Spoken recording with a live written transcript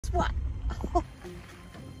What? Oh.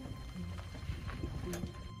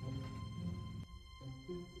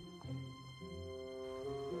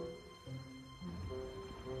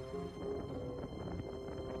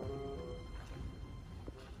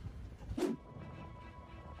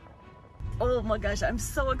 Oh my gosh, I'm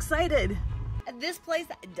so excited. This place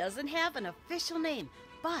doesn't have an official name,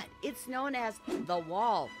 but it's known as The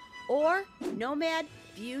Wall or Nomad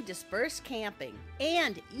View Dispersed Camping.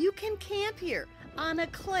 And you can camp here on a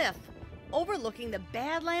cliff overlooking the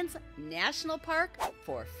Badlands National Park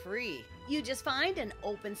for free. You just find an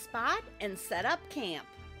open spot and set up camp.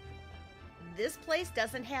 This place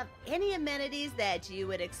doesn't have any amenities that you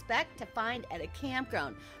would expect to find at a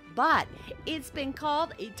campground, but it's been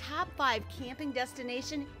called a top 5 camping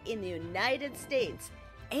destination in the United States.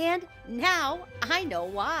 And now I know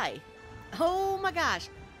why. Oh my gosh,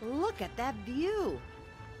 look at that view.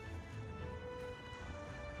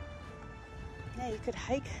 Yeah, you could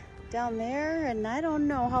hike down there, and I don't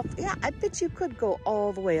know how, yeah, I bet you could go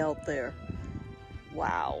all the way out there.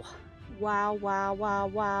 Wow. Wow, wow, wow,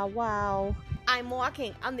 wow, wow. I'm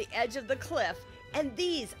walking on the edge of the cliff, and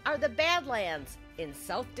these are the Badlands in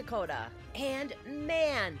South Dakota. And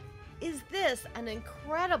man, is this an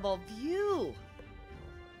incredible view.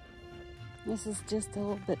 This is just a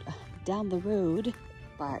little bit down the road,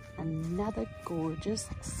 but another gorgeous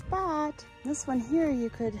spot. This one here,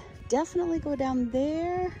 you could definitely go down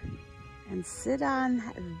there and sit on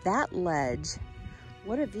that ledge.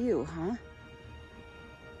 What a view, huh?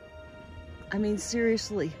 I mean,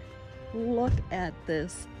 seriously, look at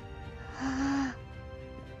this.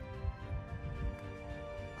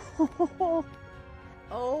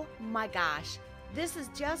 Oh my gosh, this is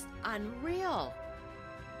just unreal.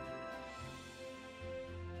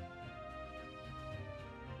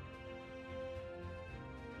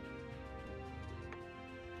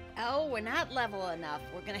 Oh, we're not level enough.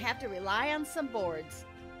 We're gonna have to rely on some boards.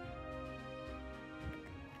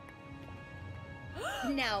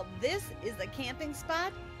 Now, this is a camping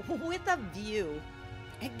spot with a view.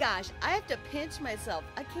 And gosh, I have to pinch myself.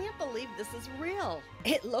 I can't believe this is real.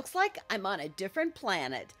 It looks like I'm on a different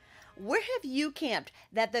planet. Where have you camped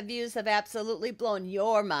that the views have absolutely blown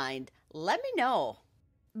your mind? Let me know.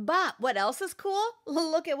 But what else is cool?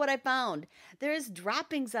 Look at what I found. There's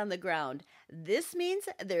droppings on the ground. This means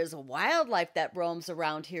there's wildlife that roams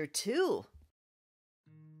around here too.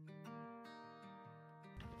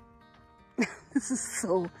 This is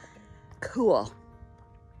so cool.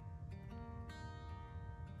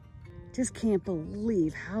 Just can't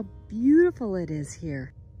believe how beautiful it is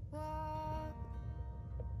here.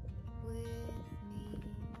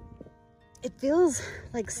 It feels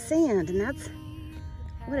like sand, and that's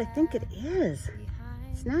what I think it is.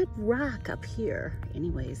 It's not rock up here,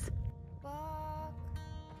 anyways.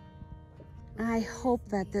 I hope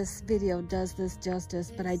that this video does this justice,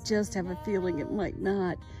 but I just have a feeling it might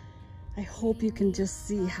not. I hope you can just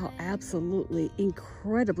see how absolutely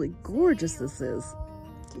incredibly gorgeous this is.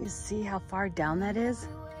 Do you see how far down that is?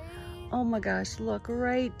 Oh my gosh, look,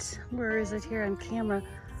 right, where is it here on camera?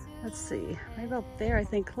 Let's see, right about there, I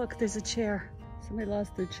think. Look, there's a chair. Somebody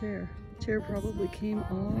lost their chair. The chair probably came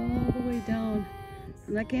all the way down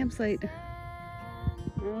from that campsite.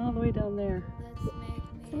 All the way down there.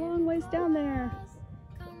 It's a long ways down there.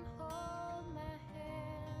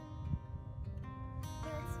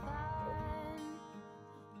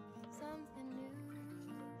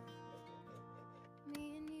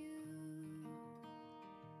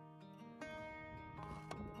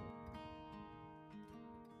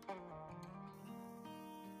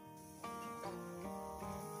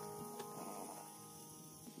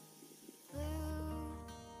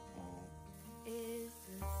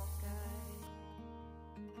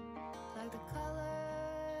 Like the color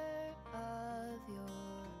of your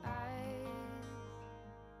eyes,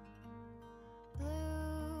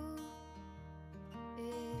 blue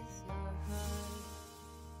is your heart.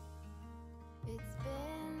 It's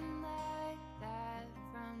been like that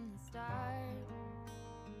from the start.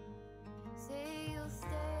 Say you'll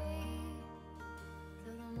stay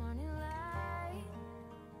till the morning light.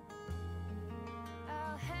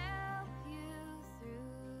 I'll help you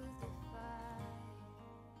through the fight.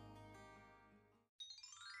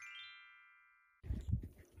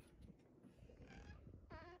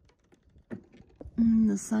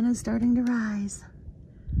 The sun is starting to rise.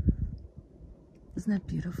 Isn't that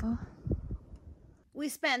beautiful? We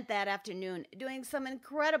spent that afternoon doing some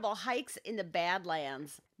incredible hikes in the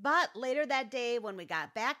Badlands. But later that day, when we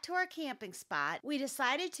got back to our camping spot, we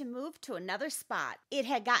decided to move to another spot. It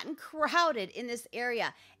had gotten crowded in this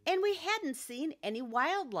area, and we hadn't seen any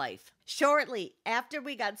wildlife. Shortly after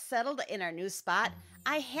we got settled in our new spot,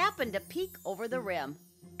 I happened to peek over the rim,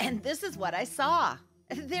 and this is what I saw.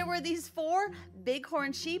 There were these 4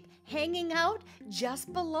 bighorn sheep hanging out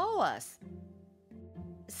just below us.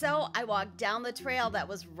 So I walked down the trail that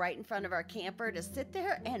was right in front of our camper to sit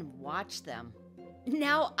there and watch them.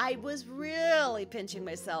 Now, I was really pinching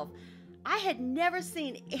myself. I had never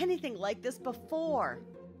seen anything like this before.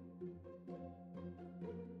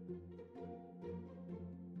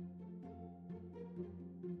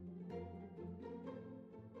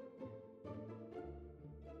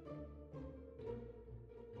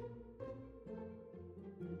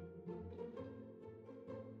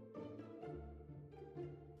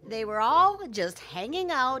 They were all just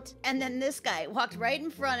hanging out, and then this guy walked right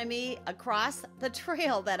in front of me across the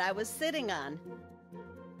trail that I was sitting on.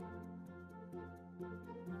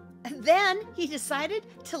 Then he decided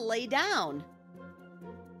to lay down.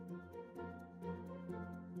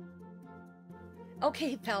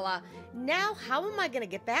 Okay, fella, now how am I going to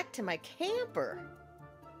get back to my camper?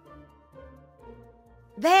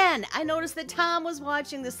 Then I noticed that Tom was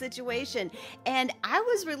watching the situation, and I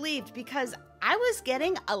was relieved because I was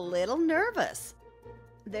getting a little nervous.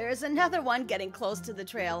 There's another one getting close to the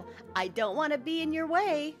trail. I don't want to be in your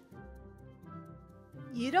way.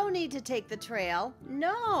 You don't need to take the trail.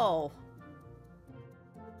 No.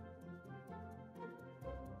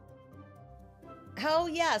 Oh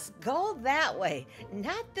yes, go that way,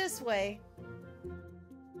 not this way.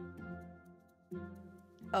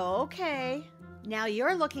 Okay. Now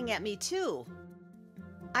you're looking at me too.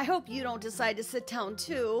 I hope you don't decide to sit down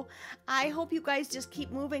too. I hope you guys just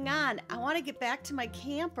keep moving on. I want to get back to my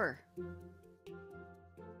camper.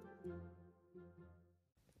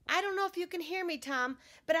 I don't know if you can hear me, Tom,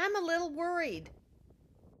 but I'm a little worried.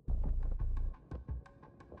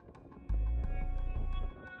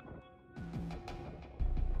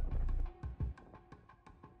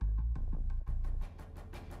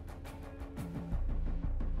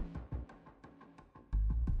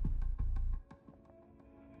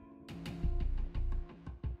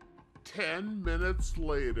 Ten minutes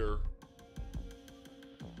later.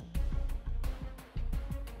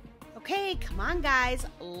 Okay, come on guys,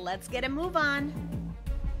 let's get a move on.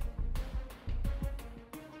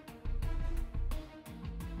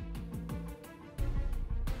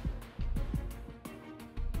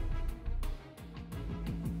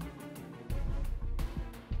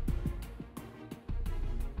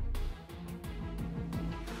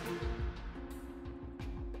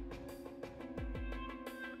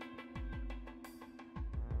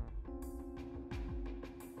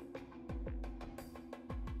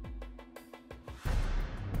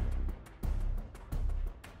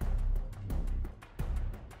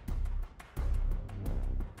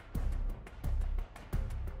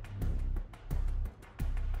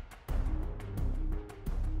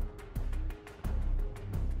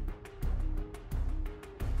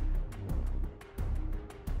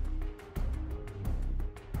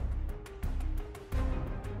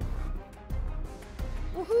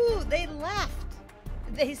 Woohoo, they left.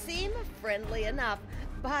 They seem friendly enough,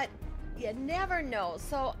 but you never know.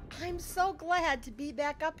 So I'm so glad to be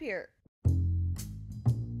back up here.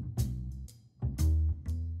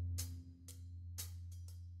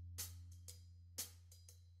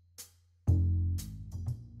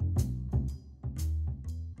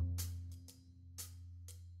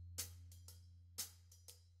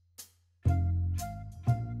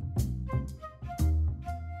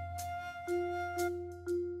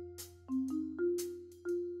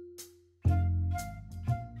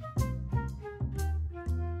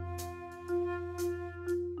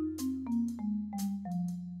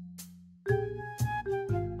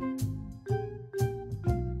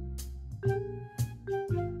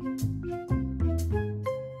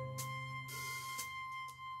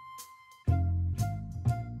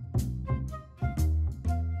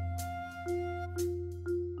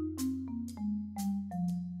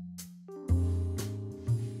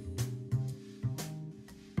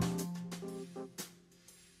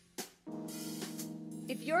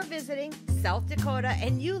 If you're visiting South Dakota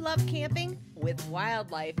and you love camping with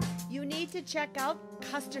wildlife, you need to check out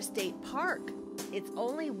Custer State Park. It's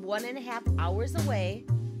only 1.5 hours away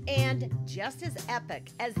and just as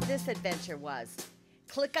epic as this adventure was.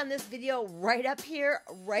 Click on this video right up here,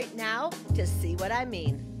 right now, to see what I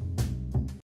mean.